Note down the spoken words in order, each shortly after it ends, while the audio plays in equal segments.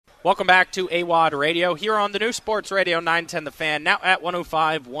Welcome back to AWadd Radio here on the new Sports Radio 910 The Fan, now at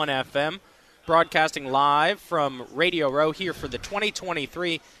 105.1 FM, broadcasting live from Radio Row here for the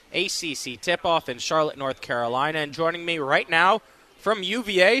 2023 ACC Tip-Off in Charlotte, North Carolina. And joining me right now from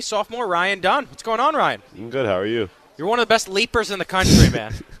UVA, sophomore Ryan Dunn. What's going on, Ryan? I'm good. How are you? You're one of the best leapers in the country,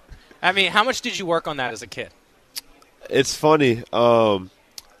 man. I mean, how much did you work on that as a kid? It's funny.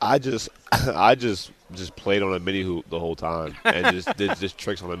 I just played on a mini hoop the whole time and just did just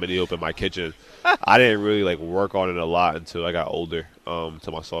tricks on a mini hoop in my kitchen. I didn't really work on it a lot until I got older.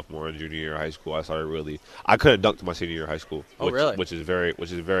 To my sophomore and junior year of high school, I started I couldn't dunk to my senior year of high school. Really? Which is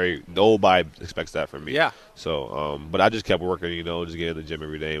very nobody expects that from me. Yeah. So, but I just kept working, just getting in the gym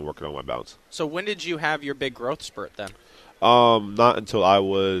every day and working on my bounce. So when did you have your big growth spurt then? Not until I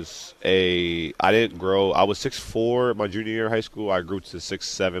didn't grow. I was 6'4" my junior year of high school. I grew to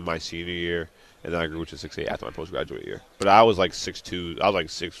 6'7" my senior year, and then I grew to 6'8" after my postgraduate year. But I was 6'2". I was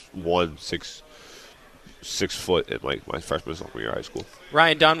 6'1", 6 foot in my freshman sophomore year of high school.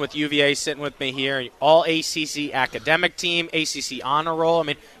 Ryan Dunn with UVA sitting with me here. All ACC academic team, ACC honor roll. I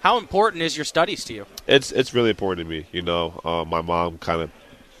mean, how important is your studies to you? It's really important to me. My mom kind of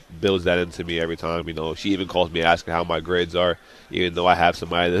builds that into me every time. She even calls me asking how my grades are, even though I have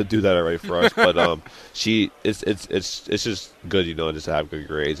somebody to do that already for us. But it's just good, just to have good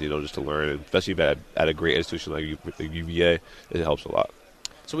grades, just to learn, and especially at a great institution like UVA, it helps a lot.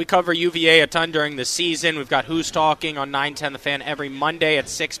 So we cover UVA a ton during the season. We've got Who's Talking on 910 The Fan every Monday at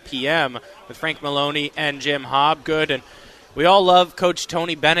 6 p.m. with Frank Maloney and Jim Hobgood. And we all love Coach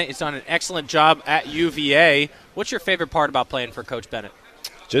Tony Bennet. He's done an excellent job at UVA. What's your favorite part about playing for Coach Bennet?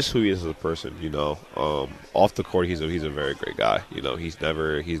 Just who he is as a person, Off the court, he's a very great guy. He's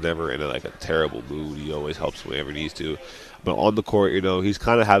never in a terrible mood. He always helps whenever he needs to. But on the court, he's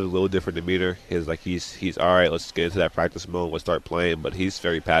kind of has a little different demeanor. He's all right. Let's get into that practice mode. Let's start playing. But he's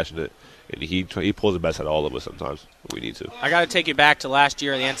very passionate, and he pulls the best out of all of us sometimes when we need to. I got to take you back to last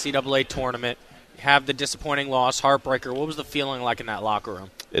year in the NCAA tournament. You have the disappointing loss, heartbreaker. What was the feeling like in that locker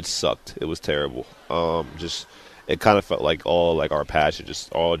room? It sucked. It was terrible. It kind of felt like all our passion,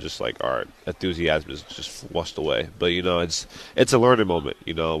 our enthusiasm is just flushed away. But it's a learning moment.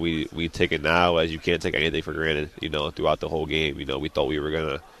 We take it now as you can't take anything for granted. Throughout the whole game, we thought we were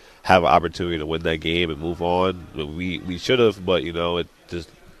gonna have an opportunity to win that game and move on. We should have, but it just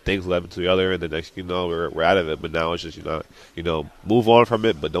things led to the other, and the next we're out of it. But now it's just move on from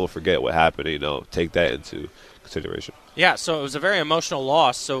it, but don't forget what happened. Take that into consideration. Yeah. So it was a very emotional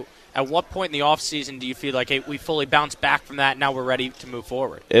loss. So at what point in the offseason do you feel like, hey, we fully bounced back from that, now we're ready to move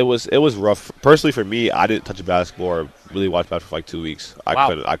forward? It was rough. Personally, for me, I didn't touch a basketball or really watch basketball for 2 weeks.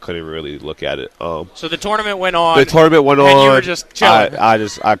 Wow. I couldn't really look at it. So the tournament went on. And you were just chilling.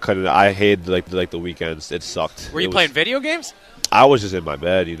 I couldn't. I hated the weekends. It sucked. Were you playing video games? I was just in my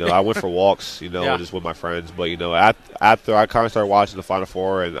bed. I went for walks. Yeah. Just with my friends. But after I kind of started watching the Final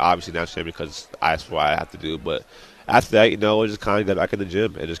Four, and obviously national champion because that's what I have to do. But after that, it just kind of got back in the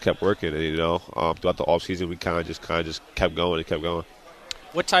gym and just kept working. And throughout the off season, we kind of just kept going and kept going.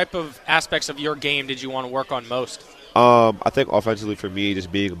 What type of aspects of your game did you want to work on most? I think offensively for me,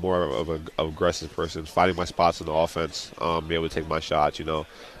 just being more of an aggressive person, finding my spots in the offense, being able to take my shots.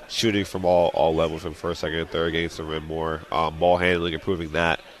 Shooting from all levels, from first, second, and third, getting to the rim more, ball handling, improving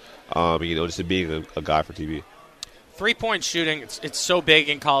that. Just being a guy for TV. 3-point shooting, it's so big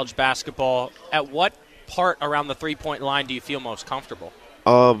in college basketball. At what part around the 3-point line do you feel most comfortable?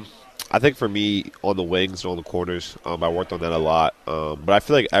 I think for me, on the wings and on the corners, I worked on that a lot. But I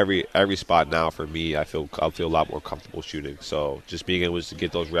feel like every spot now for me, I feel a lot more comfortable shooting. So just being able to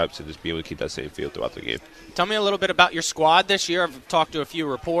get those reps and just being able to keep that same feel throughout the game. Tell me a little bit about your squad this year. I've talked to a few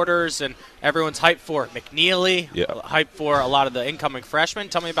reporters, and everyone's hyped for McNeely, hyped for a lot of the incoming freshmen.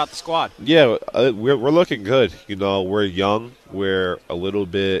 Tell me about the squad. Yeah, we're looking good. We're young. We're a little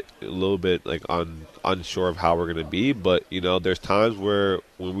bit unsure of how we're going to be, but there's times where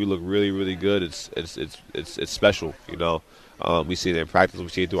when we look really, really good, it's special. We see it in practice, we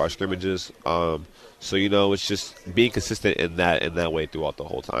see it through our scrimmages. So it's just being consistent in that way throughout the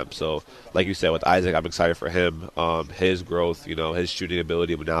whole time. So like you said with Isaac, I'm excited for him, his growth, his shooting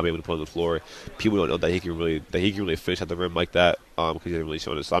ability, but now being able to put on the floor. People don't know that he can really finish at the rim like that because he hasn't really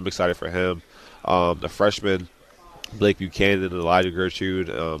shown it. So I'm excited for him. The freshmen, Blake Buchanan and Elijah Gertrude,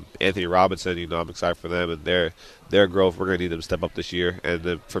 Anthony Robinson, I'm excited for them and their growth. We're going to need them to step up this year. And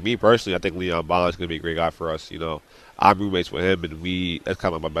then for me personally, I think Leon Bond is going to be a great guy for us. I'm roommates with him, and that's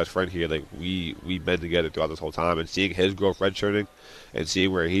kind of like my best friend here. We've been together throughout this whole time, and seeing his growth redshirting and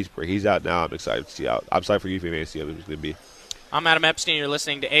seeing where he's at now, I'm excited to see out. I'm excited for you to see how it's going to be. I'm Adam Epstein. You're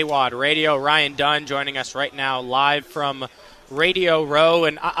listening to AWadd Radio. Ryan Dunn joining us right now live from Radio Row,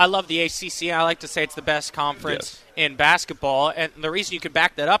 and I love the ACC. I like to say it's the best conference in basketball, and the reason you can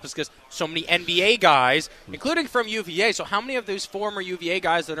back that up is because so many NBA guys, including from UVA. So how many of those former UVA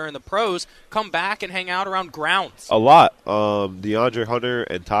guys that are in the pros come back and hang out around grounds? A lot. DeAndre Hunter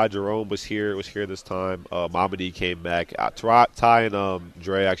and Ty Jerome was here this time. Mamadi came back. Ty and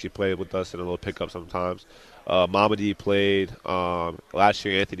Dre actually played with us in a little pickup sometimes. Mamadi played. Last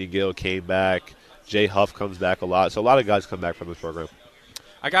year, Anthony Gill came back. Jay Huff comes back a lot. So a lot of guys come back from this program.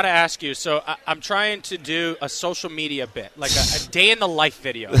 I got to ask you, so I'm trying to do a social media bit, like a day in the life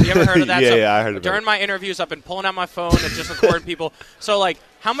video. Have you ever heard of that? Yeah, I heard of it. During my interviews, I've been pulling out my phone and just recording people. So, like,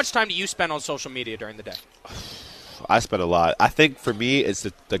 how much time do you spend on social media during the day? I spend a lot. I think for me, it's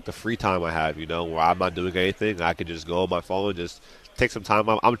the free time I have, where I'm not doing anything. I could just go on my phone and just take some time.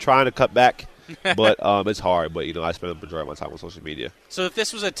 I'm trying to cut back. But it's hard. But, I spend the majority of my time on social media. So if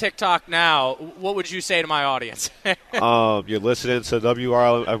this was a TikTok now, what would you say to my audience? You're listening to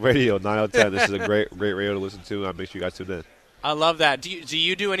WRL Radio 910. This is a great radio to listen to. I make sure you guys tune in. I love that. Do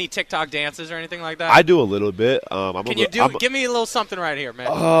you do any TikTok dances or anything like that? I do a little bit. Give me a little something right here,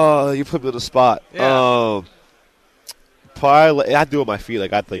 man. You put me on the spot. Yeah. Probably, I do it with my feet.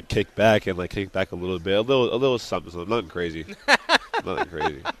 Like, I kick back and kick back a little bit. A little something. Nothing crazy. Nothing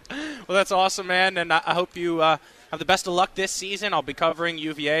crazy. Well, that's awesome, man, and I hope you have the best of luck this season. I'll be covering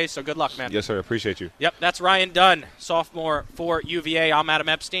UVA, so good luck, man. Yes, sir. Appreciate you. Yep, that's Ryan Dunn, sophomore for UVA. I'm Adam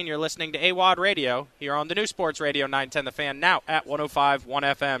Epstein. You're listening to AWadd Radio here on the new Sports Radio 910 The Fan, now at 105.1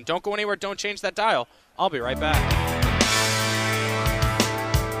 FM. Don't go anywhere. Don't change that dial. I'll be right back.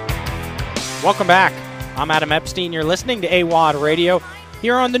 Welcome back. I'm Adam Epstein. You're listening to AWadd Radio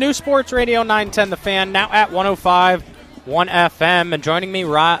here on the new Sports Radio 910 The Fan, now at 105.1 FM. And joining me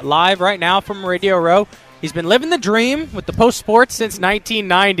live right now from Radio Row, he's been living the dream with the Post Sports since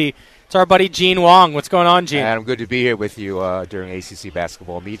 1990. It's our buddy Gene Wang. What's going on, Gene? Adam, good to be here with you during ACC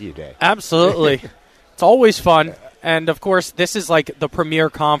Basketball Media Day. Absolutely. It's always fun. And, of course, this is like the premier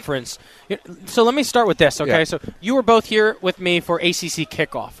conference. So let me start with this, okay? Yeah. So you were both here with me for ACC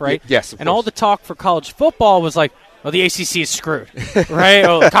kickoff, right? Yes, of course. And all the talk for college football was like, well, the ACC is screwed, right?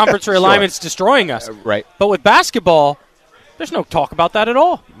 Oh, conference realignment's destroying us. Right. But with basketball, there's no talk about that at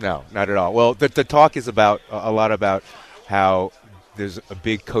all. No, not at all. Well, the talk is about a lot about how there's a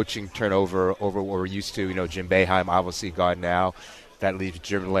big coaching turnover over what we're used to. Jim Boeheim obviously gone now. That leaves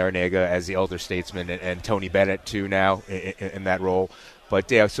Jim Larrañaga as the elder statesman and Tony Bennet too now in that role.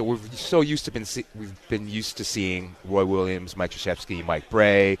 But yeah, so we've been used to seeing Roy Williams, Mike Krzyzewski, Mike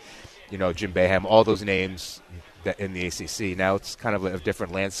Bray, Jim Boeheim, all those names that in the ACC. Now it's kind of a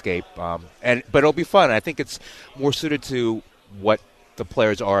different landscape, but it'll be fun. I think it's more suited to what the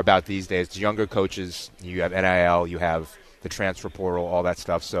players are about these days. The younger coaches, you have NIL, you have the transfer portal, all that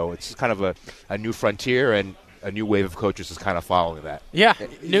stuff. So it's kind of a new frontier, and a new wave of coaches is kind of following that. Yeah,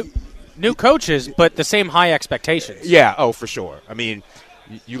 new coaches, but the same high expectations. Yeah, for sure. I mean,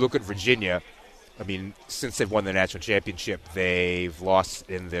 you look at Virginia. I mean, since they've won the national championship, they've lost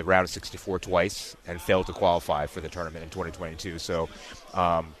in the round of 64 twice and failed to qualify for the tournament in 2022. So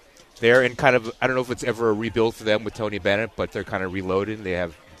they're in kind of, I don't know if it's ever a rebuild for them with Tony Bennet, but they're kind of reloading. They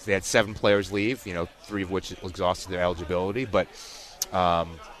had 7 players leave, 3 of which exhausted their eligibility. But,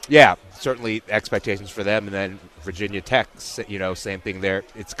 yeah, certainly expectations for them. And then Virginia Tech, same thing there.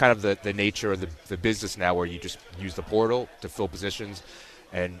 It's kind of the nature of the business now, where you just use the portal to fill positions,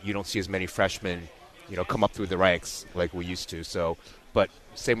 and you don't see as many freshmen, come up through the ranks like we used to. So, but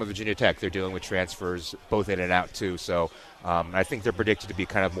same with Virginia Tech. They're dealing with transfers both in and out too. So I think they're predicted to be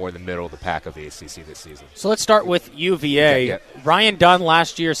kind of more in the middle of the pack of the ACC this season. So let's start with UVA. Yeah. Ryan Dunn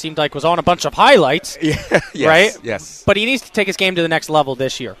last year seemed like was on a bunch of highlights, yes, right? Yes. But he needs to take his game to the next level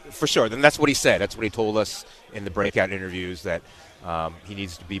this year. For sure. Then that's what he said. That's what he told us in the breakout interviews, that he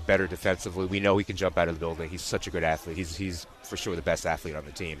needs to be better defensively. We know he can jump out of the building. He's such a good athlete. He's for sure the best athlete on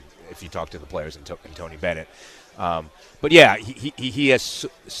the team if you talk to the players and Tony Bennet. But yeah, he has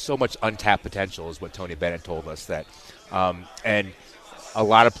so much untapped potential, is what Tony Bennet told us. That and a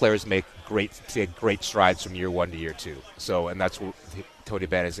lot of players take great strides from year 1 to year 2. So, and that's what Tony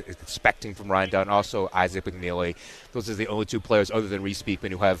Bennet is expecting from Ryan Dunn. Also, Isaac McNeely. Those are the only 2 players other than Reece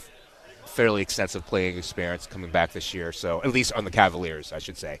Beekman who have fairly extensive playing experience coming back this year. So, at least on the Cavaliers, I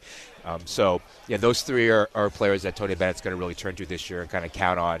should say. So, yeah, those 3 are players that Tony Bennett's going to really turn to this year and kind of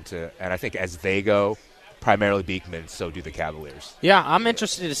count on to. And I think as they go, primarily Beekman, so do the Cavaliers. Yeah, I'm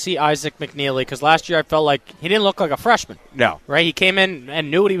interested to see Isaac McNeely, because last year I felt like he didn't look like a freshman. No. Right? He came in and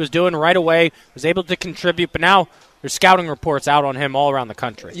knew what he was doing right away, was able to contribute, but now there's scouting reports out on him all around the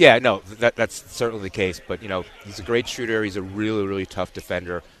country. Yeah, no, that's certainly the case. But, he's a great shooter. He's a really, really tough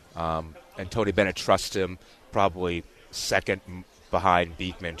defender. And Tony Bennet trusts him probably second behind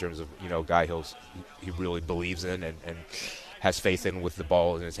Beekman in terms of, a guy he really believes in and has faith in with the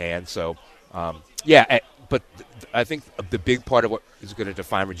ball in his hand. So, but I think the big part of what is going to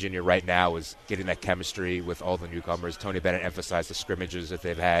define Virginia right now is getting that chemistry with all the newcomers. Tony Bennet emphasized the scrimmages that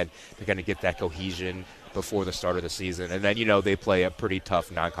they've had. They're going to get that cohesion before the start of the season. And then, they play a pretty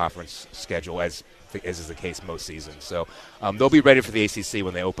tough non-conference schedule, as is the case most seasons. So they'll be ready for the ACC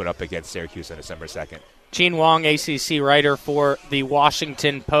when they open up against Syracuse on December 2nd. Gene Wang, ACC writer for the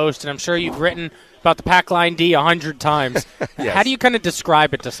Washington Post, and I'm sure you've written about the pack line D 100 times. Yes. How do you kind of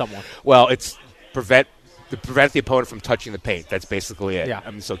describe it to someone? Well, it's prevent the opponent from touching the paint. That's basically it.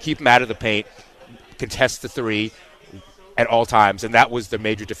 Yeah. So keep them out of the paint, contest the three at all times, and that was the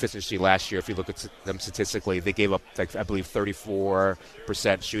major deficiency last year. If you look at them statistically, they gave up, I believe, 34%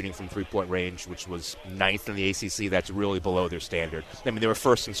 shooting from three-point range, which was 9th in the ACC. That's really below their standard. I mean, they were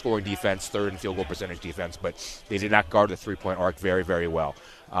first in scoring defense, third in field goal percentage defense, but they did not guard the three-point arc very, very well.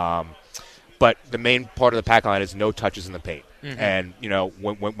 But the main part of the pack line is no touches in the paint. Mm-hmm. And,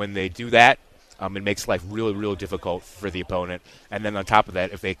 when they do that, it makes life really, really difficult for the opponent. And then on top of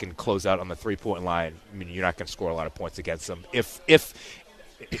that, if they can close out on the three-point line, you're not going to score a lot of points against them. If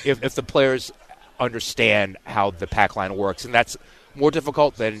the players understand how the pack line works, and that's more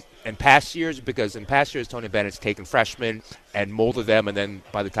difficult than in past years, because in past years Tony Bennett's taken freshmen and molded them, and then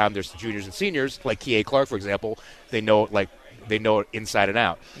by the time there's juniors and seniors, like K.A. Clark, for example, they know it inside and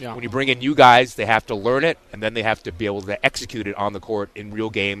out. Yeah. When you bring in new guys, they have to learn it, and then they have to be able to execute it on the court in real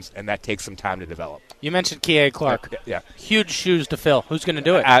games, and that takes some time to develop. You mentioned K.A. Clark. Yeah. Huge shoes to fill. Who's going to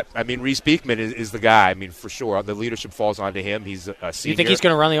do it? Reece Beekman is the guy. For sure. The leadership falls onto him. He's a senior. You think he's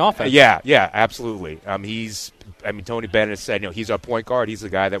going to run the offense? Yeah, absolutely. Tony Bennet said, he's our point guard. He's the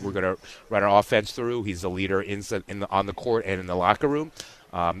guy that we're going to run our offense through. He's the leader on the court and in the locker room.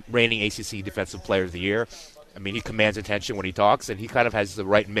 Reigning ACC Defensive Player of the Year. He commands attention when he talks, and he kind of has the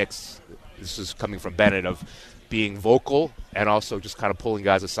right mix. This is coming from Bennet, of being vocal and also just kind of pulling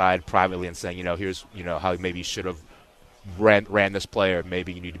guys aside privately and saying, here's, how maybe you should have ran this player.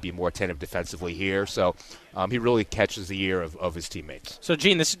 Maybe you need to be more attentive defensively here. So he really catches the ear of his teammates. So,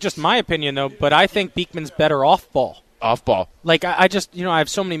 Gene, this is just my opinion, though, but I think Beekman's better off ball. Off ball. Like, I just, I have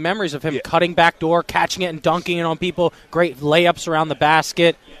so many memories of him cutting back door, catching it and dunking it on people, great layups around the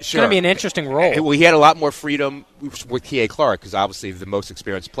basket. It's going to be an interesting role. Well, he had a lot more freedom with K.A. Clark, because obviously the most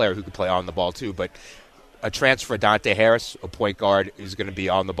experienced player who could play on the ball too. But a transfer, Dante Harris, a point guard, is going to be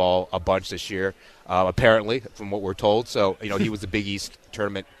on the ball a bunch this year, apparently, from what we're told. So, he was the Big East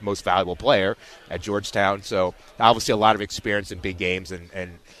tournament most valuable player at Georgetown. So, obviously a lot of experience in big games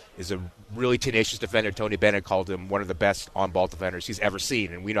and is a really tenacious defender. Tony Bennet called him one of the best on-ball defenders he's ever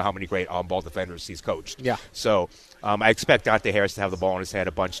seen, and we know how many great on-ball defenders he's coached. Yeah. So I expect Dante Harris to have the ball in his hand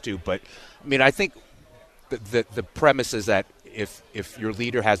a bunch too. But, I think the premise is that if your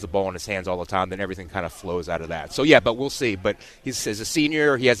leader has the ball in his hands all the time, then everything kind of flows out of that. So, but we'll see. But he's as a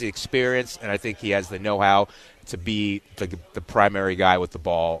senior, he has the experience, and I think he has the know-how to be the primary guy with the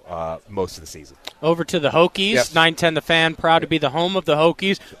ball most of the season. Over to the Hokies. Yes. 910 The Fan, proud to be the home of the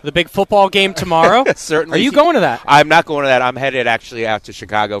Hokies. The big football game tomorrow. Certainly. Are you going to that? I'm not going to that. I'm headed actually out to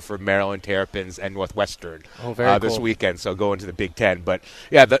Chicago for Maryland Terrapins and Northwestern this weekend, so going to the Big Ten. But,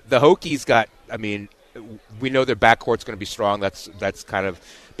 the Hokies got, we know their backcourt's going to be strong. That's kind of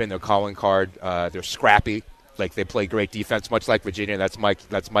been their calling card. They're scrappy. Like, they play great defense, much like Virginia. That's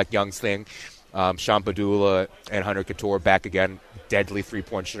Mike Young's thing. Sean Padula and Hunter Couture back again. Deadly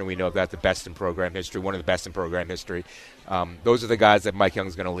three-point shooter. We know that, the best in program history, one of the best in program history. Those are the guys that Mike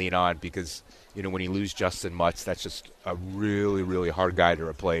Young's going to lean on because, when you lose Justin Mutz, that's just a really, really hard guy to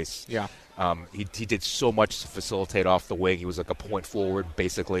replace. Yeah. He did so much to facilitate off the wing. He was like a point forward,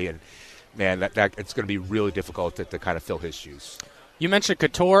 basically, and, man, that it's going to be really difficult to kind of fill his shoes. You mentioned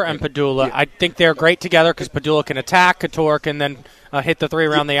Couture and Padula. Yeah. I think they're great together because Padula can attack, Couture can then hit the three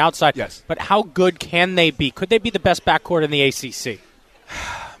around the outside. Yes. But how good can they be? Could they be the best backcourt in the ACC?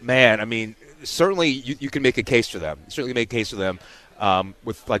 Man, certainly you can make a case for them. Certainly make a case for them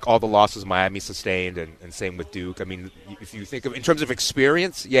with like all the losses Miami sustained and same with Duke. If you think of in terms of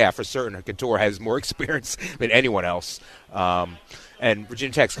experience, for certain, Couture has more experience than anyone else. And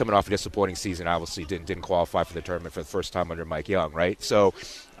Virginia Tech's coming off a disappointing season. Obviously, didn't qualify for the tournament for the first time under Mike Young, right? So,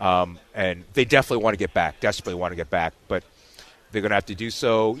 and they definitely want to get back, desperately want to get back, but they're going to have to do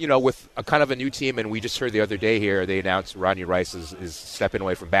so, with a kind of a new team. And we just heard the other day here they announced Ronnie Rice is stepping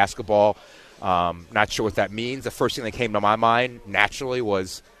away from basketball. Not sure what that means. The first thing that came to my mind naturally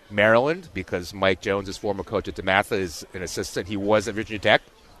was Maryland because Mike Jones, his former coach at DeMatha, is an assistant. He was at Virginia Tech.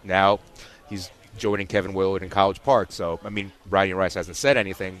 Now he's joining Kevin Willard in College Park. So, I mean, Ryan Rice hasn't said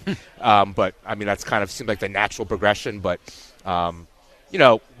anything, but, I mean, that's kind of seems like the natural progression. But,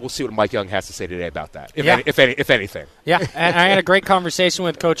 we'll see what Mike Young has to say today about that, if anything. Yeah, and I had a great conversation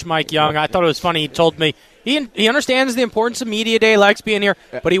with Coach Mike Young. I thought it was funny. He told me he understands the importance of media day, likes being here,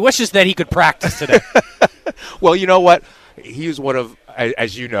 but he wishes that he could practice today. Well, you know what? He was one of,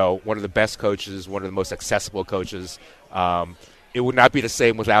 as you know, one of the best coaches, one of the most accessible coaches. It would not be the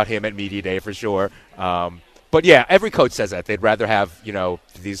same without him at media day for sure. But, yeah, every coach says that. They'd rather have,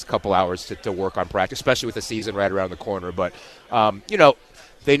 these couple hours to work on practice, especially with the season right around the corner. But,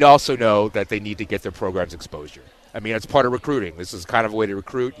 they also know that they need to get their programs exposure. I mean, it's part of recruiting. This is kind of a way to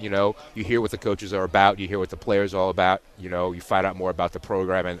recruit. You hear what the coaches are about. You hear what the players are all about. You find out more about the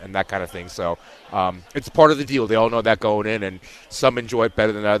program and that kind of thing. So it's part of the deal. They all know that going in, and some enjoy it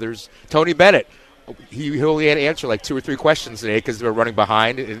better than others. Tony Bennet, he only had to answer like 2 or 3 questions today because they were running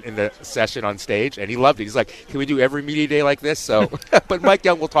behind in the session on stage, and he loved it. He's like, can we do every media day like this? So, but Mike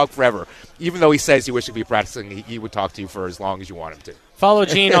Young will talk forever. Even though he says he wishes he'd be practicing, he would talk to you for as long as you want him to. Follow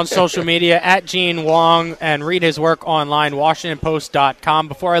Gene on social media at Gene Wang and read his work online, WashingtonPost.com.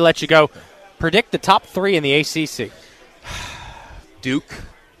 Before I let you go, predict the top 3 in the ACC. Duke,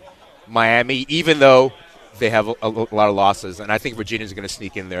 Miami, even though they have a lot of losses, and I think Virginia's going to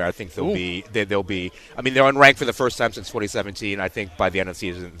sneak in there. I think they'll be. I mean, they're unranked for the first time since 2017. I think by the end of the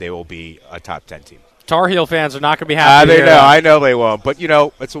season, they will be a top 10 team. Tar Heel fans are not going to be happy. I know they won't. But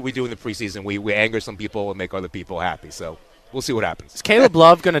that's what we do in the preseason. We anger some people and make other people happy. So we'll see what happens. Is Caleb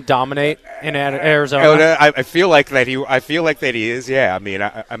Love going to dominate in Arizona? I feel like that he is. Yeah. I mean,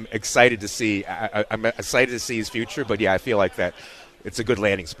 I'm excited to see. I'm excited to see his future. But yeah, I feel like that it's a good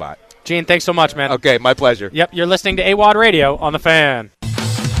landing spot. Gene, thanks so much, man. Okay, my pleasure. Yep, you're listening to AWadd Radio on The Fan.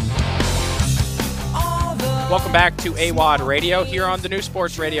 Welcome back to AWadd Radio here on the new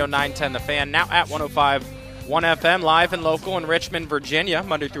Sports Radio 910 The Fan, now at 105.1 FM, live and local in Richmond, Virginia,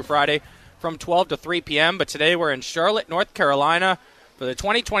 Monday through Friday from 12 to 3 p.m. But today we're in Charlotte, North Carolina for the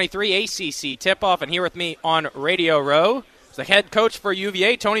 2023 ACC tip-off. And here with me on Radio Row is the head coach for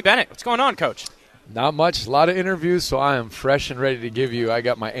UVA, Tony Bennet. What's going on, Coach? Not much. A lot of interviews, so I am fresh and ready to give you. I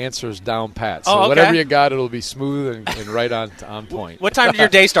got my answers down pat. So okay. Whatever you got, it'll be smooth and right on point. What time did your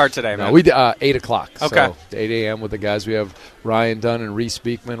day start today, man? We did 8 o'clock. Okay. So 8 a.m. with the guys. We have Ryan Dunn and Reece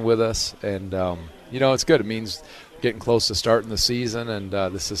Beekman with us. And, it's good. It means getting close to starting the season, and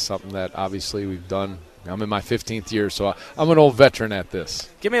this is something that obviously we've done. I'm in my 15th year, so I'm an old veteran at this.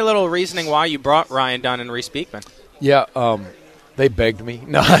 Give me a little reasoning why you brought Ryan Dunn and Reece Beekman. Yeah, they begged me.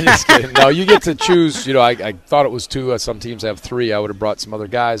 No, I'm just kidding. No, you get to choose. I thought it was 2. Some teams have 3. I would have brought some other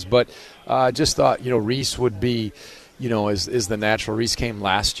guys. But I just thought, Reece would be, is the natural. Reece came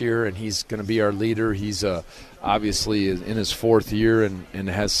last year, and he's going to be our leader. He's obviously in his 4th year and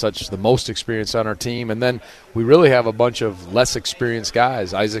has the most experience on our team. And then we really have a bunch of less experienced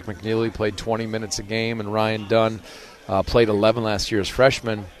guys. Isaac McNeely played 20 minutes a game, and Ryan Dunn played 11 last year as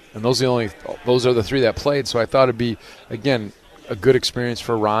freshman. And those are the 3 that played. So I thought it'd be, again, a good experience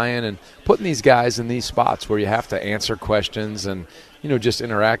for Ryan and putting these guys in these spots where you have to answer questions and, just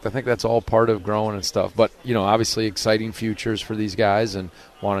interact. I think that's all part of growing and stuff. But, obviously exciting futures for these guys and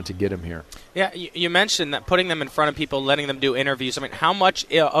wanted to get them here. Yeah, you mentioned that putting them in front of people, letting them do interviews. I mean, how much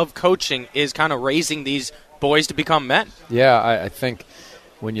of coaching is kind of raising these boys to become men? Yeah, I think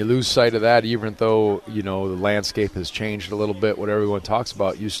when you lose sight of that, even though, the landscape has changed a little bit, what everyone talks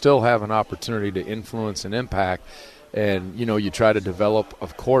about, you still have an opportunity to influence and impact. And, you try to develop,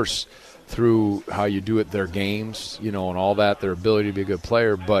 of course, through how you do it, their games, and all that, their ability to be a good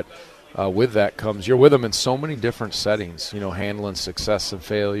player. But with that comes you're with them in so many different settings, handling success and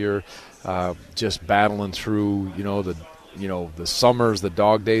failure, just battling through, the summers, the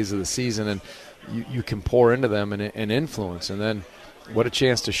dog days of the season. And you can pour into them and influence. And then what a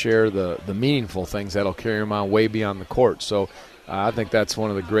chance to share the meaningful things that'll carry them on way beyond the court. So I think that's one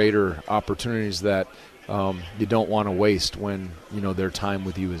of the greater opportunities that you don't want to waste when, their time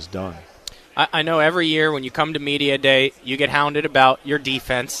with you is done. I know every year when you come to Media Day, you get hounded about your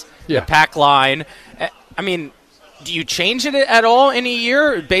defense, the pack line. I mean, do you change it at all in a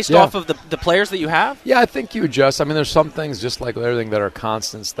year based off of the players that you have? Yeah, I think you adjust. I mean, there's some things just like everything that are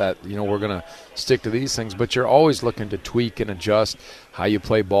constants that, we're going to stick to these things. But you're always looking to tweak and adjust how you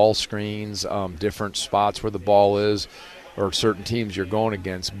play ball screens, different spots where the ball is, or certain teams you're going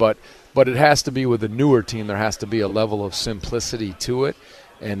against. But it has to be with a newer team. There has to be a level of simplicity to it,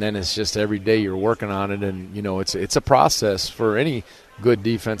 and then it's just every day you're working on it. And, it's a process for any good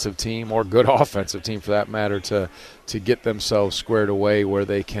defensive team or good offensive team for that matter to get themselves squared away where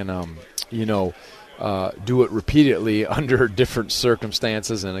they can, do it repeatedly under different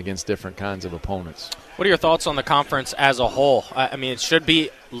circumstances and against different kinds of opponents. What are your thoughts on the conference as a whole? I mean, it should be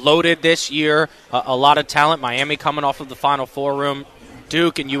loaded this year. A lot of talent. Miami coming off of the Final Four room.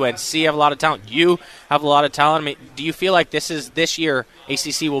 Duke and UNC have a lot of talent. You have a lot of talent. I mean, do you feel like this year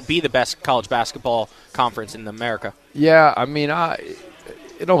ACC will be the best college basketball conference in America? Yeah, I mean,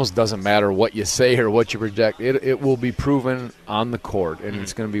 it almost doesn't matter what you say or what you project. It will be proven on the court, and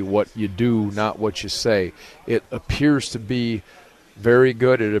it's going to be what you do, not what you say. It appears to be very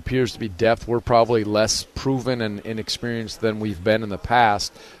good. It appears to be depth. We're probably less proven and inexperienced than we've been in the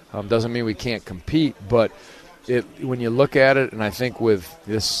past. Doesn't mean we can't compete, but when you look at it, and I think with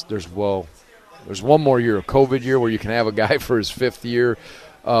this, there's one more year, a COVID year, where you can have a guy for his fifth year.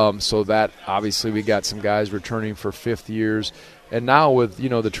 So that obviously we got some guys returning for fifth years. And now with,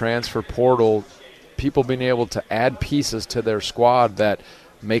 the transfer portal, people being able to add pieces to their squad that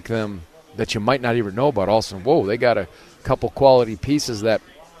make them, that you might not even know about. Also, whoa, they got a couple quality pieces that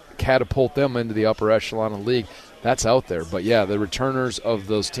catapult them into the upper echelon of the league. That's out there. But, yeah, the returners of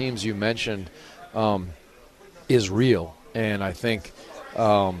those teams you mentioned is real. And I think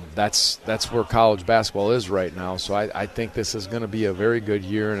that's where college basketball is right now. So I think this is going to be a very good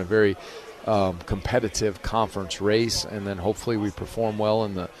year and a very competitive conference race, and then hopefully we perform well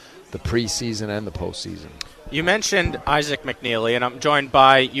in the preseason and the postseason. You mentioned Isaac McNeely, and I'm joined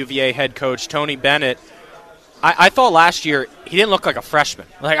by UVA head coach Tony Bennet. I thought last year he didn't look like a freshman.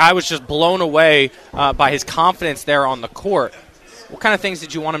 Like, I was just blown away by his confidence there on the court. What kind of things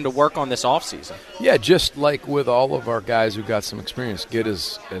did you want him to work on this offseason? Yeah, just like with all of our guys who got some experience, get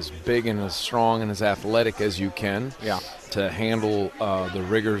as big and as strong and as athletic as you can to handle the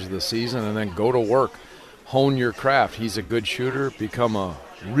rigors of the season, and then go to work, hone your craft. He's a good shooter, become a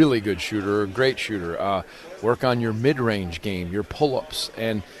really good shooter, a great shooter. Work on your mid-range game, your pull-ups,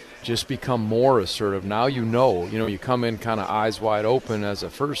 and just become more assertive. Now you come in kind of eyes wide open as a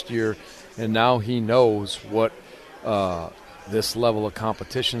first year, and now he knows what this level of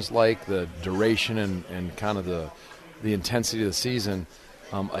competition's like, the duration and kind of the intensity of the season.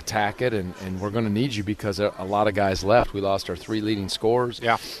 Attack it, and we're going to need you because a lot of guys left. We lost our three leading scorers.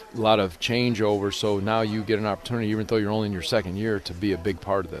 Yeah. A lot of changeover, so now you get an opportunity, even though you're only in your second year, to be a big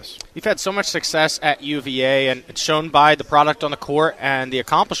part of this. You've had so much success at UVA, and it's shown by the product on the court and the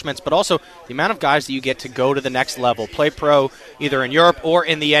accomplishments, but also the amount of guys that you get to go to the next level, play pro either in Europe or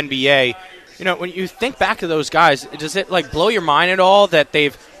in the NBA. When you think back to those guys, does it blow your mind at all that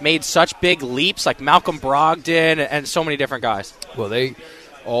they've made such big leaps, like Malcolm Brogdon and so many different guys? Well,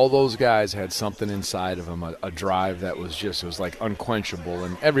 all those guys had something inside of them, a drive that was like unquenchable.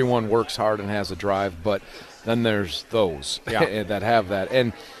 And everyone works hard and has a drive, but then there's those that have that.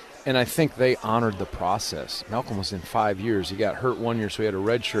 And I think they honored the process. Malcolm was in 5 years. He got hurt 1 year, so he had a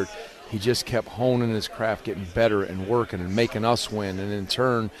red shirt. He just kept honing his craft, getting better and working and making us win. And in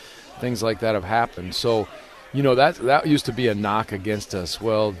turn, things like that have happened. So, that used to be a knock against us.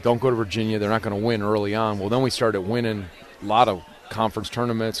 Well, don't go to Virginia. They're not going to win early on. Well, then we started winning a lot of conference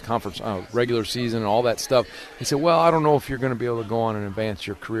tournaments, regular season, and all that stuff. He said, well, I don't know if you're going to be able to go on and advance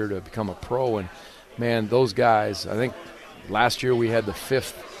your career to become a pro. And, man, those guys, I think last year we had the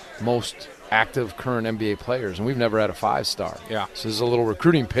fifth most active current NBA players, and we've never had a five-star. Yeah. So this is a little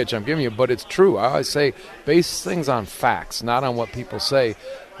recruiting pitch I'm giving you, but it's true. I always say base things on facts, not on what people say.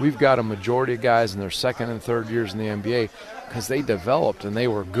 We've got a majority of guys in their second and third years in the NBA because they developed and they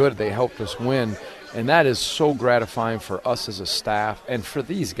were good. They helped us win. And that is so gratifying for us as a staff and for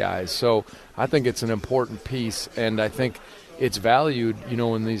these guys. So I think it's an important piece, and I think it's valued,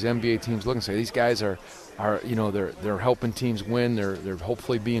 when these NBA teams look and say these guys are they're helping teams win. They're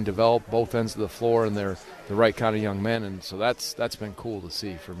hopefully being developed both ends of the floor, and they're the right kind of young men. And so that's been cool to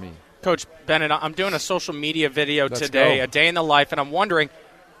see for me. Coach Bennet, I'm doing a social media video today, a day in the life, and I'm wondering,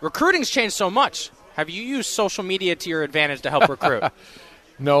 recruiting's changed so much. Have you used social media to your advantage to help recruit?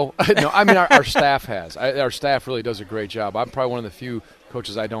 No. I mean, our staff has. Our staff really does a great job. I'm probably one of the few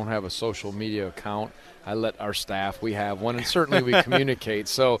coaches I don't have a social media account. I let our staff, we have one, and certainly we communicate.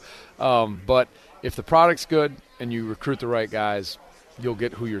 So, but if the product's good and you recruit the right guys, you'll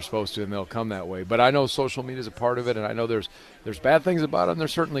get who you're supposed to, and they'll come that way. But I know social media is a part of it, and I know there's bad things about it, and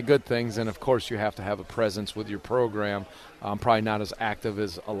there's certainly good things. And, of course, you have to have a presence with your program. I'm probably not as active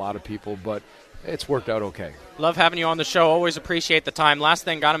as a lot of people, but it's worked out okay. Love having you on the show. Always appreciate the time. Last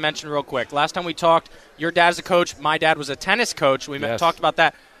thing, got to mention real quick. Last time we talked, your dad's a coach. My dad was a tennis coach. We talked about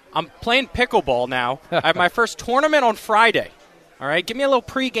that. I'm playing pickleball now. I have my first tournament on Friday. All right, give me a little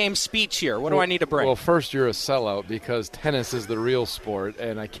pregame speech here. What do I need to bring? Well, first, you're a sellout because tennis is the real sport,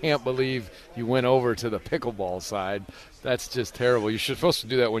 and I can't believe you went over to the pickleball side. That's just terrible. You're supposed to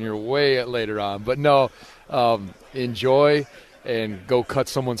do that when you're way later on. But no, enjoy and go cut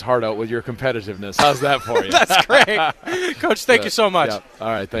someone's heart out with your competitiveness. How's that for you? That's great. Coach, thank you so much. Yeah. All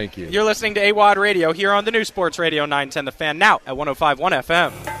right, thank you. You're listening to AWadd Radio here on the new Sports Radio 910 The Fan, now at 105.1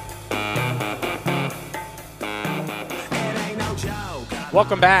 FM.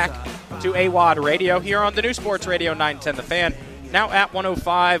 Welcome back to AWadd Radio here on the new Sports Radio 910 The Fan, now at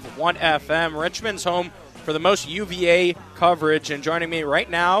 105.1 FM. Richmond's home for the most UVA coverage, and joining me right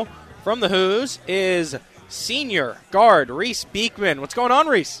now from the Who's is senior guard Reece Beekman. What's going on,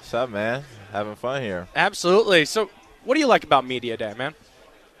 Reece? What's up, man? Having fun here. Absolutely. So, what do you like about Media Day, man?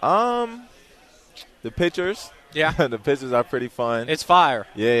 The pictures. Yeah. The pictures are pretty fun. It's fire.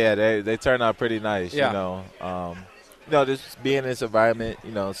 Yeah, they turn out pretty nice. Yeah. Just being in this environment,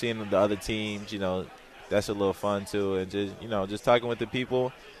 seeing the other teams, that's a little fun too, and just talking with the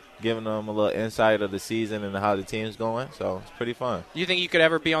people, giving them a little insight of the season and how the team's going. So it's pretty fun. Do you think you could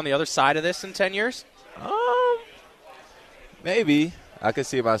ever be on the other side of this in 10 years? Maybe. I could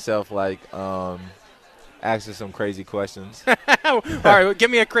see myself asking some crazy questions. All right, well,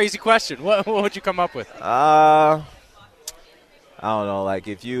 give me a crazy question. What would you come up with? I don't know. Like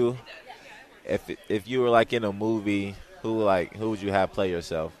if you were in a movie, who would you have play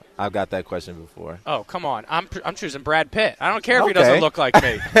yourself? I've got that question before. Oh, come on. I'm choosing Brad Pitt. I don't care if he doesn't look like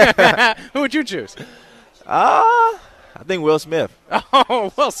me. Who would you choose? I think Will Smith.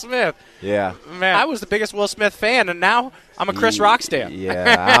 Oh, Will Smith. Yeah. Man, I was the biggest Will Smith fan, and now I'm a Chris Rock stan.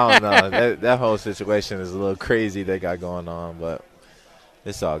 Yeah, I don't know. That whole situation is a little crazy they got going on, but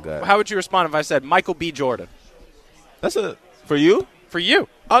it's all good. How would you respond if I said Michael B. Jordan? For you? For you.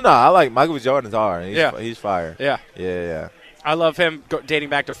 Oh, no, I like Michael B. Jordan's hard. He's fire. Yeah. Yeah. I love him dating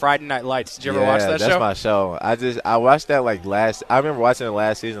back to Friday Night Lights. Did you ever watch that show? Yeah, that's my show. I watched that I remember watching it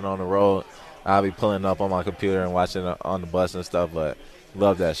last season on the road. I'll be pulling up on my computer and watching it on the bus and stuff, but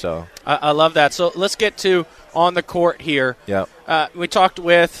love that show. I love that. So let's get to on the court here. Yep. We talked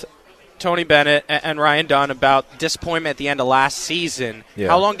with Tony Bennet and Ryan Dunn about disappointment at the end of last season. Yeah.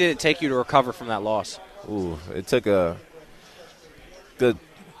 How long did it take you to recover from that loss? Ooh, it took a good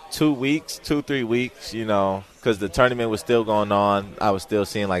 3 weeks, because the tournament was still going on. I was still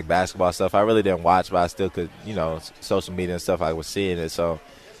seeing, basketball stuff. I really didn't watch, but I still could, social media and stuff, I was seeing it. So,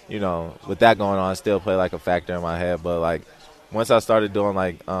 with that going on, it still played a factor in my head. But, once I started doing,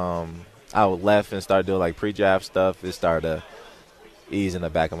 I left and started doing, pre-draft stuff, it started to ease in the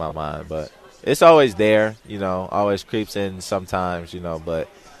back of my mind. But it's always there, always creeps in sometimes, but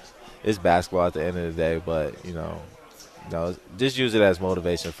it's basketball at the end of the day. But, just use it as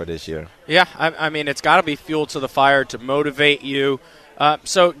motivation for this year. Yeah, I mean, it's got to be fuel to the fire to motivate you.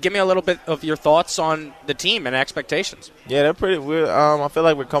 So give me a little bit of your thoughts on the team and expectations. Yeah, they're pretty. I feel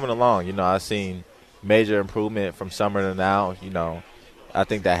like we're coming along. I've seen major improvement from summer to now. I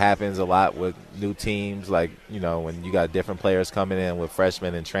think that happens a lot with new teams, when you got different players coming in with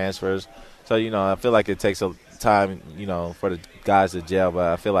freshmen and transfers. So, I feel like it takes a time, for the guys to gel.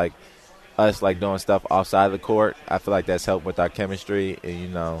 But I feel like us doing stuff outside of the court, I feel like that's helped with our chemistry.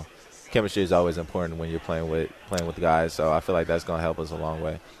 And chemistry is always important when you're playing with the guys. So I feel like that's going to help us a long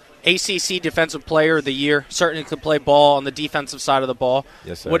way. ACC Defensive Player of the Year, certainly could play ball on the defensive side of the ball.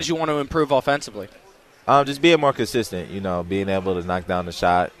 Yes, sir. What did you want to improve offensively? Just being more consistent. Being able to knock down the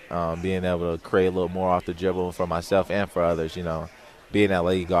shot, being able to create a little more off the dribble for myself and for others. Being that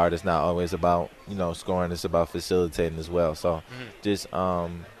lead guard is not always about scoring; it's about facilitating as well. So just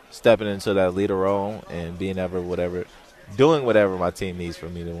stepping into that leader role and doing whatever my team needs for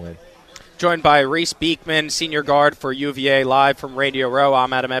me to win. Joined by Reece Beekman, senior guard for UVA, live from Radio Row.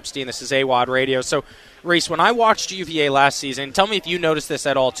 I'm Adam Epstein. This is AWadd Radio. So, Reece, when I watched UVA last season, tell me if you noticed this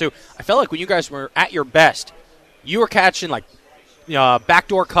at all, too. I felt like when you guys were at your best, you were catching,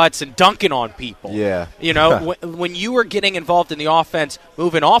 backdoor cuts and dunking on people. Yeah. When you were getting involved in the offense,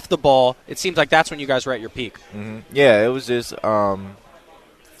 moving off the ball, it seems like that's when you guys were at your peak. Mm-hmm. Yeah, it was just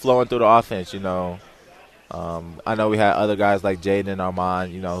flowing through the offense, I know we had other guys like Jaden and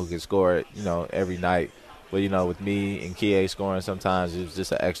Armand, who could score, every night. But, with me and Kie scoring sometimes, it was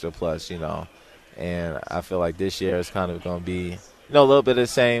just an extra plus, And I feel like this year is kind of going to be, a little bit of the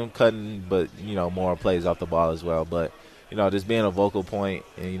same cutting, but, more plays off the ball as well. But, just being a vocal point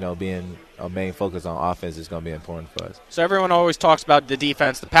and, being a main focus on offense is going to be important for us. So everyone always talks about the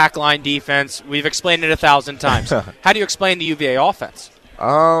defense, the pack line defense. We've explained it 1,000 times. How do you explain the UVA offense?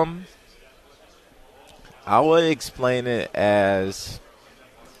 I would explain it as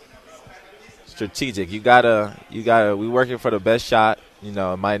strategic. You gotta. We working for the best shot. You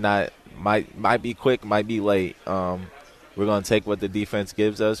know, it might be quick, might be late. We're gonna take what the defense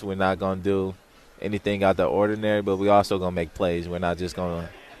gives us. We're not gonna do anything out the ordinary, but we also gonna make plays. We're not just gonna,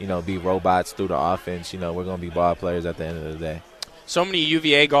 be robots through the offense. We're gonna be ball players at the end of the day. So many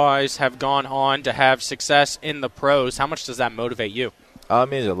UVA guys have gone on to have success in the pros. How much does that motivate you? It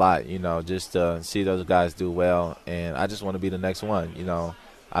means a lot, just to see those guys do well, and I just want to be the next one.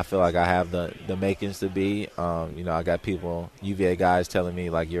 I feel like I have the makings to be. I got people, UVA guys, telling me,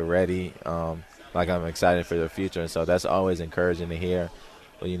 like, you're ready, like I'm excited for the future, and so that's always encouraging to hear.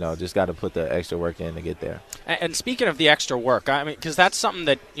 But, just got to put the extra work in to get there. And speaking of the extra work, I mean, because that's something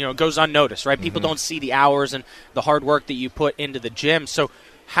that, goes unnoticed, right? People don't see the hours and the hard work that you put into the gym. So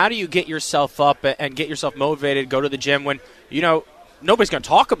how do you get yourself up and get yourself motivated, go to the gym when, nobody's going to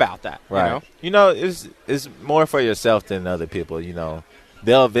talk about that, right. It's more for yourself than other people,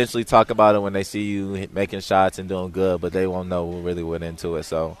 They'll eventually talk about it when they see you making shots and doing good, but they won't know who really went into it.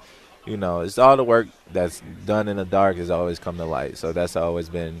 So, it's all the work that's done in the dark has always come to light. So that's always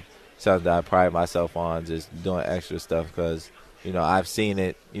been something that I pride myself on, just doing extra stuff because, I've seen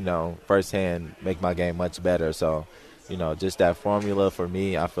it, firsthand make my game much better. So, just that formula for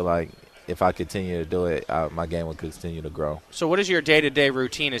me, I feel like if I continue to do it, my game will continue to grow. So what is your day-to-day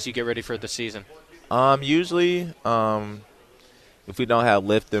routine as you get ready for the season? Usually if we don't have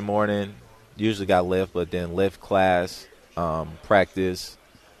lift in the morning, usually got lift, but then lift class, practice,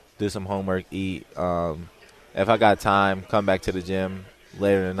 do some homework, eat. If I got time, come back to the gym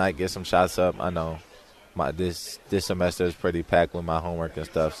later in the night, get some shots up. I know this semester is pretty packed with my homework and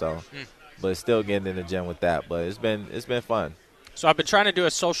stuff, so but still getting in the gym with that. But it's been fun. So I've been trying to do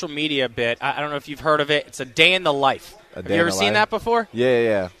a social media bit. I don't know if you've heard of it. It's a day in the life. Have you ever seen that before?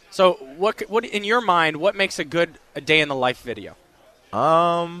 Yeah. So what in your mind, what makes a good day in the life video?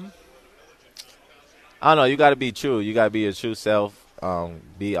 I don't know. You got to be true. You got to be your true self.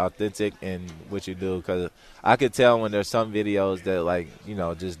 Be authentic in what you do, because I could tell when there's some videos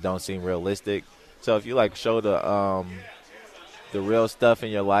that just don't seem realistic. So if you show the real stuff in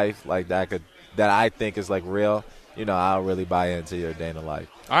your life that I think is real, I'll really buy into your day in the life.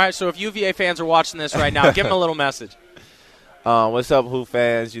 All right. So if UVA fans are watching this right now, give them a little message. What's up, Hoop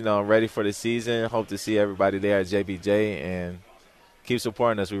fans? Ready for the season. Hope to see everybody there at JBJ and keep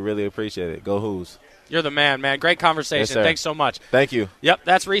supporting us. We really appreciate it. Go Hoos. You're the man. Great conversation. Yes, thanks so much. Thank you. Yep,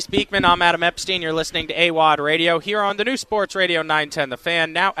 that's Reece Beekman. I'm Adam Epstein. You're listening to AWadd Radio here on the new Sports Radio 910 The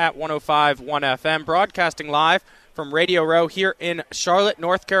Fan, now at 105.1 FM, broadcasting live from Radio Row here in Charlotte,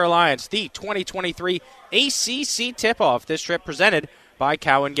 North Carolina. It's the 2023 ACC Tip-Off. This trip presented by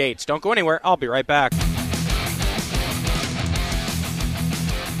Cowan Gates. Don't go anywhere. I'll be right back.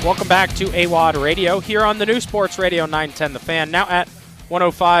 Welcome back to AWadd Radio here on the new Sports Radio 910 The Fan, now at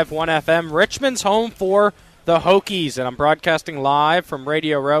 105.1 FM. Richmond's home for the Hokies, and I'm broadcasting live from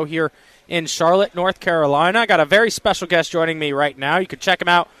Radio Row here in Charlotte, North Carolina. I got a very special guest joining me right now. You can check him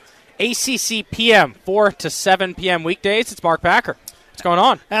out ACC PM, 4 to 7 p.m. weekdays. It's Mark Packer. What's going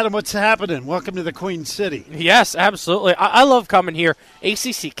on? Adam, what's happening? Welcome to the Queen City. Yes, absolutely. I love coming here.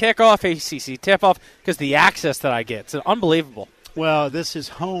 ACC kickoff, ACC tip-off, because the access that I get. It's unbelievable. Well, this is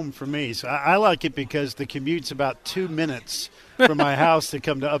home for me, so I like it because the commute's about 2 minutes from my house to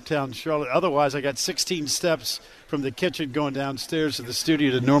come to uptown Charlotte. Otherwise, I got 16 steps from the kitchen going downstairs to the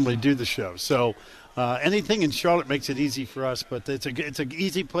studio to normally do the show. So anything in Charlotte makes it easy for us, but it's an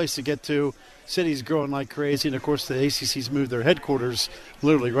easy place to get to. City's growing like crazy, and, of course, the ACC's moved their headquarters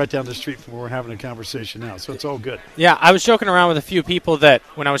literally right down the street from where we're having a conversation now, so it's all good. Yeah, I was joking around with a few people that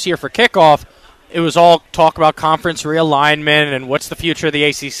when I was here for kickoff, it was all talk about conference realignment and what's the future of the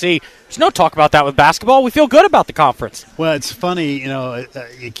ACC. There's no talk about that with basketball. We feel good about the conference. Well, it's funny,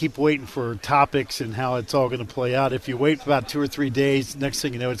 you keep waiting for topics and how it's all going to play out. If you wait about 2 or 3 days, next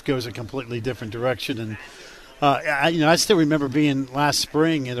thing you know, it goes a completely different direction. And I still remember being last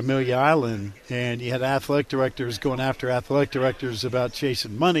spring at Amelia Island, and you had athletic directors going after athletic directors about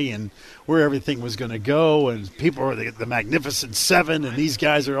chasing money and where everything was going to go, and people are the Magnificent Seven, and these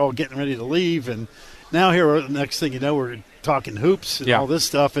guys are all getting ready to leave. And now here, the next thing you know, we're talking hoops and all this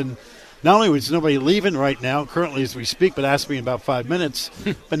stuff. And not only is nobody leaving right now, currently as we speak, but ask me in about 5 minutes,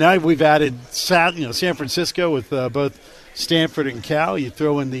 but now we've added San Francisco with both Stanford and Cal. You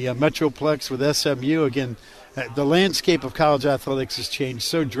throw in the Metroplex with SMU. Again, the landscape of college athletics has changed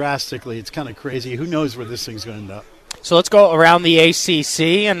so drastically. It's kind of crazy. Who knows where this thing's going to end up? So let's go around the ACC,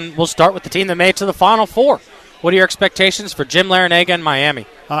 and we'll start with the team that made it to the Final Four. What are your expectations for Jim Larrañaga and Miami?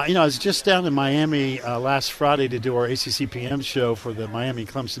 I was just down in Miami last Friday to do our ACC PM show for the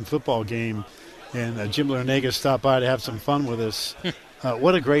Miami-Clemson football game, and Jim Larrañaga stopped by to have some fun with us.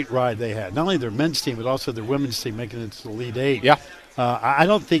 what a great ride they had. Not only their men's team, but also their women's team making it to the Elite Eight. Yeah. I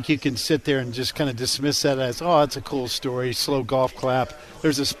don't think you can sit there and just kind of dismiss that as, oh, that's a cool story, slow golf clap,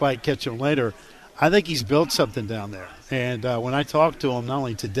 there's a spike, catch him later. I think he's built something down there. And when I talked to him, not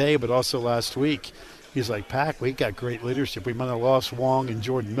only today but also last week, he's like, Pac, we got great leadership. We might have lost Wang and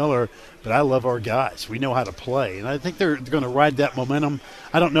Jordan Miller, but I love our guys. We know how to play. And I think they're going to ride that momentum.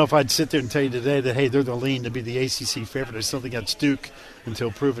 I don't know if I'd sit there and tell you today that, hey, they're the lean to be the ACC favorite. There's something against Duke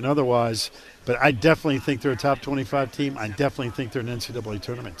until proven otherwise. But I definitely think they're a top 25 team. I definitely think they're an NCAA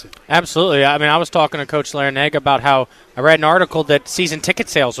tournament team. Absolutely. I mean, I was talking to Coach Larinaga about how I read an article that season ticket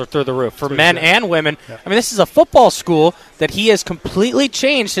sales are through the roof for men and women. Yeah. I mean, this is a football school that he has completely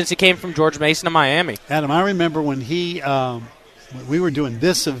changed since he came from George Mason to Miami. Adam, I remember when when we were doing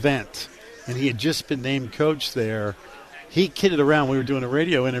this event, and he had just been named coach there, he kidded around. We were doing a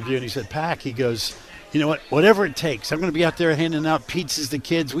radio interview, and he said, Pac, he goes, you know what, whatever it takes. I'm going to be out there handing out pizzas to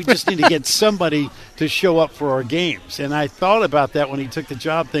kids. We just need to get somebody to show up for our games. And I thought about that when he took the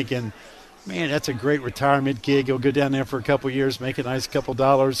job thinking, man, that's a great retirement gig. He'll go down there for a couple of years, make a nice couple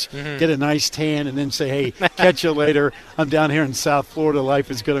dollars, get a nice tan, and then say, hey, catch you later. I'm down here in South Florida.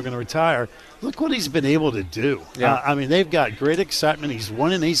 Life is good. I'm going to retire. Look what he's been able to do. Yeah. I mean, they've got great excitement. He's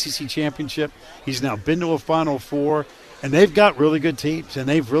won an ACC championship. He's now been to a Final Four. And they've got really good teams, and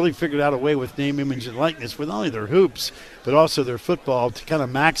they've really figured out a way with name, image, and likeness with not only their hoops, but also their football to kind of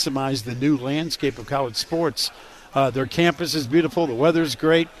maximize the new landscape of college sports. Their campus is beautiful. The weather's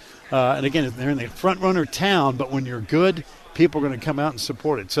great. And, again, they're in the front-runner town, but when you're good, people are going to come out and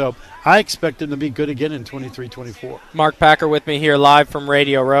support it. So I expect them to be good again in 23-24. Mark Packer with me here live from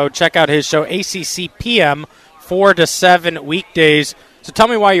Radio Row. Check out his show, ACC PM, 4 to 7 weekdays. So tell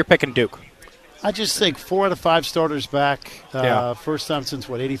me why you're picking Duke. I just think 4 out of 5 starters back. First time since,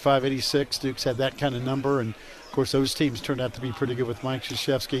 85, 86. Duke's had that kind of number. And, of course, those teams turned out to be pretty good with Mike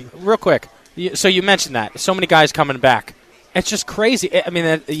Krzyzewski. Real quick, so you mentioned that. So many guys coming back. It's just crazy. I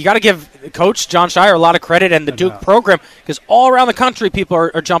mean, you got to give Coach John Shire a lot of credit and the Duke program because all around the country people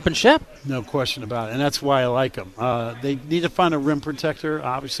are jumping ship. No question about it, and that's why I like them. They need to find a rim protector,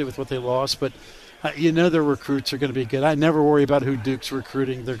 obviously, with what they lost, but their recruits are going to be good. I never worry about who Duke's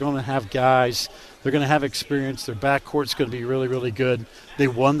recruiting. They're going to have guys. They're going to have experience. Their backcourt's going to be really, really good. They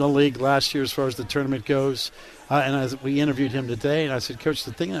won the league last year as far as the tournament goes. We interviewed him today, and I said, Coach,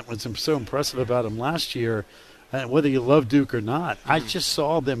 the thing that was so impressive about him last year, whether you love Duke or not, I just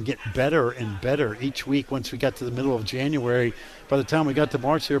saw them get better and better each week once we got to the middle of January. By the time we got to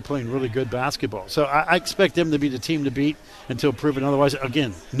March, they were playing really good basketball. So I expect them to be the team to beat until proven otherwise.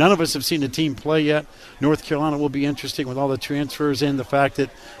 Again, none of us have seen the team play yet. North Carolina will be interesting with all the transfers and the fact that,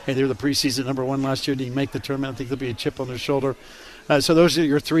 hey, they were the preseason number 1 last year, didn't make the tournament. I think there'll be a chip on their shoulder. So those are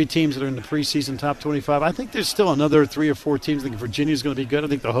your 3 teams that are in the preseason top 25. I think there's still another 3 or 4 teams. I think Virginia's going to be good. I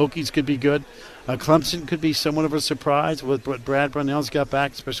think the Hokies could be good. Clemson could be somewhat of a surprise with what Brad Brownell's got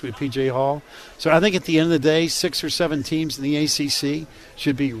back, especially with P.J. Hall. So I think at the end of the day, 6 or 7 teams in the ACC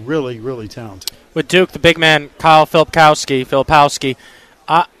should be really, really talented. With Duke, the big man, Kyle Filipowski,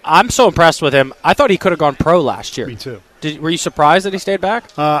 I'm so impressed with him. I thought he could have gone pro last year. Me too. Were you surprised that he stayed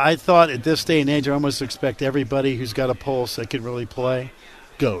back? I thought at this day and age, I almost expect everybody who's got a pulse that can really play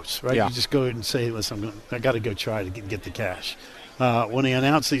goes, right? Yeah. You just go and say, listen, I got to go try to get the cash. When he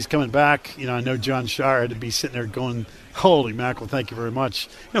announced that he's coming back, I know John Shire had to be sitting there going, holy mackerel, thank you very much.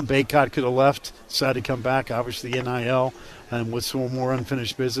 Baycott could have left, decided to come back, obviously NIL, and with some more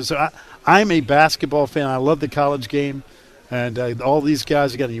unfinished business. So I'm a basketball fan. I love the college game. And all these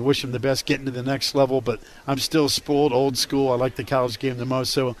guys, again, you wish them the best getting to the next level, but I'm still spoiled, old school. I like the college game the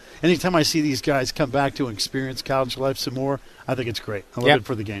most. So anytime I see these guys come back to experience college life some more, I think it's great. I love it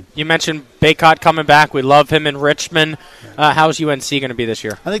for the game. You mentioned Baycott coming back. We love him in Richmond. How's UNC going to be this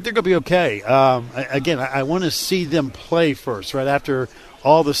year? I think they're going to be okay. I want to see them play first, right after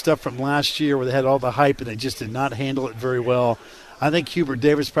all the stuff from last year where they had all the hype and they just did not handle it very well. I think Hubert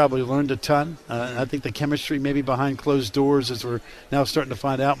Davis probably learned a ton. I think the chemistry maybe behind closed doors, as we're now starting to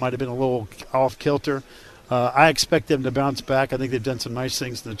find out, might have been a little off-kilter. I expect them to bounce back. I think they've done some nice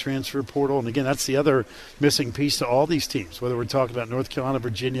things in the transfer portal. And, again, that's the other missing piece to all these teams, whether we're talking about North Carolina,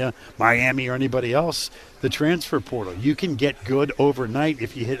 Virginia, Miami, or anybody else, the transfer portal. You can get good overnight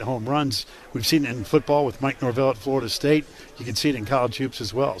if you hit home runs. We've seen it in football with Mike Norvell at Florida State. You can see it in college hoops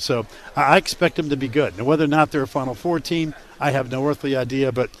as well. So I expect them to be good. Now, whether or not they're a Final Four team, I have no earthly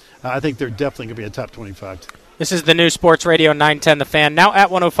idea, but I think they're definitely going to be a top 25 team. This is the new Sports Radio 910 The Fan, now at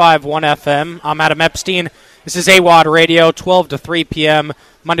 105.1 FM. I'm Adam Epstein. This is AWadd Radio, 12 to 3 p.m.,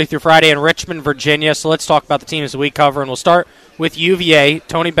 Monday through Friday in Richmond, Virginia. So let's talk about the teams that we cover, and we'll start with UVA,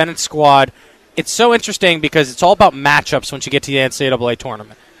 Tony Bennett's squad. it's so interesting because it's all about matchups once you get to the NCAA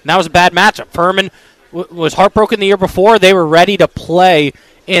tournament. And that was a bad matchup. Furman was heartbroken the year before. They were ready to play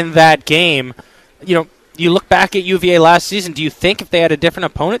in that game. You look back at UVA last season, do you think if they had a different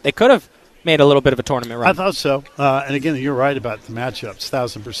opponent, they could have made a little bit of a tournament run? I thought so. And again, you're right about the matchups,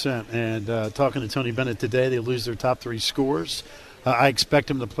 1,000%. And talking to Tony Bennet today, they lose their top 3 scorers. I expect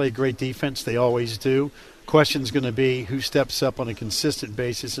them to play great defense. They always do. Question's going to be who steps up on a consistent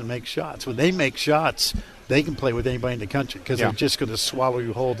basis and makes shots. When they make shots, they can play with anybody in the country because they're just going to swallow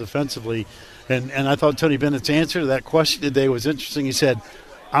you whole defensively. And I thought Tony Bennett's answer to that question today was interesting. He said,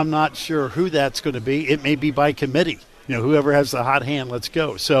 I'm not sure who that's going to be. It may be by committee. Whoever has the hot hand, let's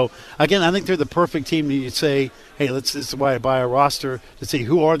go. So, again, I think they're the perfect team to say, hey, this is why I buy a roster, to see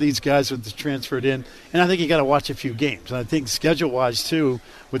who are these guys that transferred in. And I think you got to watch a few games. And I think schedule-wise, too,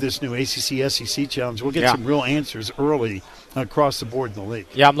 with this new ACC-SEC challenge, we'll get some real answers early across the board in the league.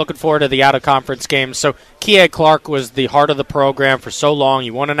 Yeah, I'm looking forward to the out-of-conference games. So, Kihei Clark was the heart of the program for so long.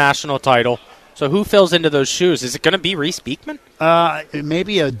 He won a national title. So who fills into those shoes? Is it going to be Reece Beekman?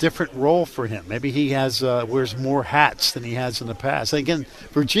 Maybe a different role for him. Maybe he wears more hats than he has in the past. Again,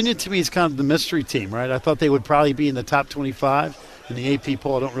 Virginia to me is kind of the mystery team, right? I thought they would probably be in the top 25 in the AP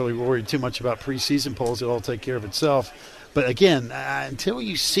poll. I don't really worry too much about preseason polls. It'll all take care of itself. But again, until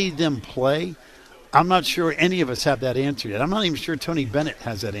you see them play, I'm not sure any of us have that answer yet. I'm not even sure Tony Bennet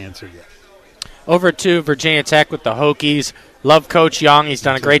has that answer yet. Over to Virginia Tech with the Hokies. Love Coach Young. He's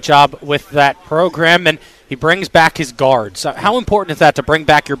done a great job with that program, and he brings back his guards. How important is that to bring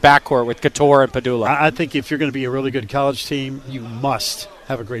back your backcourt with Couture and Padula? I think if you're going to be a really good college team, you must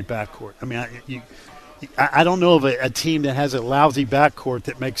have a great backcourt. I mean, I don't know of a team that has a lousy backcourt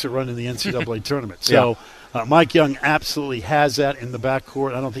that makes a run in the NCAA tournament. So Mike Young absolutely has that in the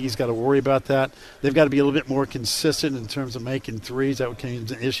backcourt. I don't think he's got to worry about that. They've got to be a little bit more consistent in terms of making threes. That became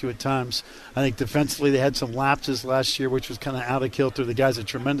an issue at times. I think defensively they had some lapses last year, which was kind of out of kilter. The guy's a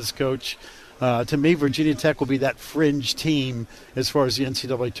tremendous coach. To me, Virginia Tech will be that fringe team as far as the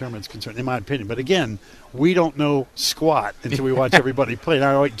NCAA tournament is concerned, in my opinion. But again, we don't know squat until we watch everybody play. And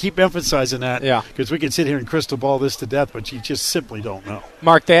I keep emphasizing that because we can sit here and crystal ball this to death, but you just simply don't know.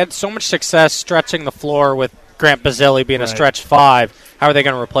 Mark, they had so much success stretching the floor with Grant Bazilli being a stretch 5. How are they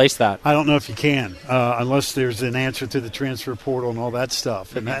going to replace that? I don't know if you can, unless there's an answer to the transfer portal and all that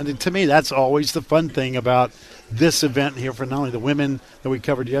stuff. And to me, that's always the fun thing about this event here for not only the women that we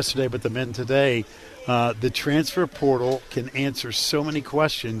covered yesterday, but the men today. The transfer portal can answer so many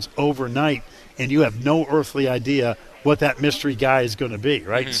questions overnight, and you have no earthly idea what that mystery guy is going to be,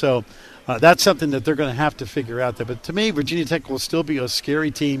 right? Mm-hmm. So that's something that they're going to have to figure out there. But to me, Virginia Tech will still be a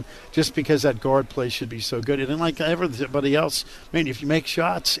scary team just because that guard play should be so good. And like everybody else, man, if you make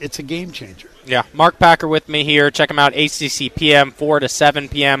shots, it's a game changer. Yeah, Mark Packer with me here. Check him out, ACC PM, 4 to 7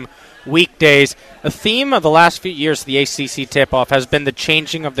 p.m. weekdays. A theme of the last few years of the ACC tip-off has been the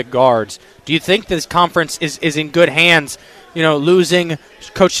changing of the guards. Do you think this conference is in good hands, losing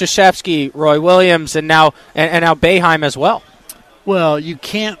Coach Krzyzewski, Roy Williams, and now Boeheim as well? Well, you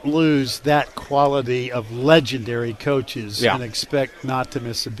can't lose that quality of legendary coaches and expect not to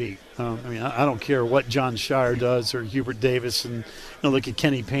miss a beat. I don't care what John Shire does or Hubert Davis. And look at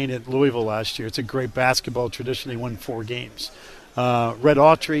Kenny Payne at Louisville last year. It's a great basketball tradition. They won 4 games. Red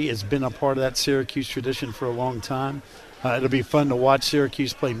Autry has been a part of that Syracuse tradition for a long time. It'll be fun to watch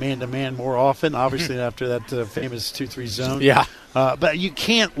Syracuse play man-to-man more often, obviously after that famous 2-3 zone. Yeah. But you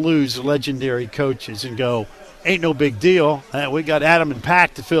can't lose legendary coaches and go, ain't no big deal. We got Adam and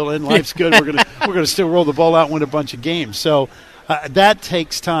Pack to fill in. Life's good. We're gonna still roll the ball out and win a bunch of games. So that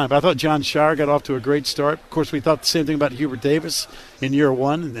takes time. I thought John Shire got off to a great start. Of course, we thought the same thing about Hubert Davis in year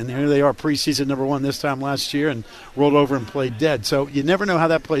 1, and here they are, preseason number 1 this time last year, and rolled over and played dead. So you never know how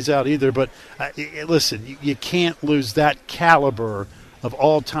that plays out either. But listen, you can't lose that caliber of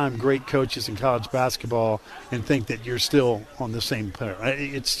all-time great coaches in college basketball and think that you're still on the same player.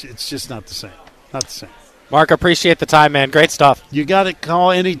 It's just not the same. Not the same. Mark, appreciate the time, man. Great stuff. You got to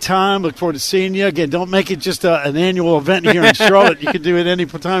call any time. Look forward to seeing you. Again, don't make it just an annual event here in Charlotte. You can do it any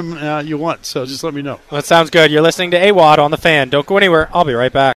time you want, so just let me know. Well, that sounds good. You're listening to AWadd on The Fan. Don't go anywhere. I'll be right back.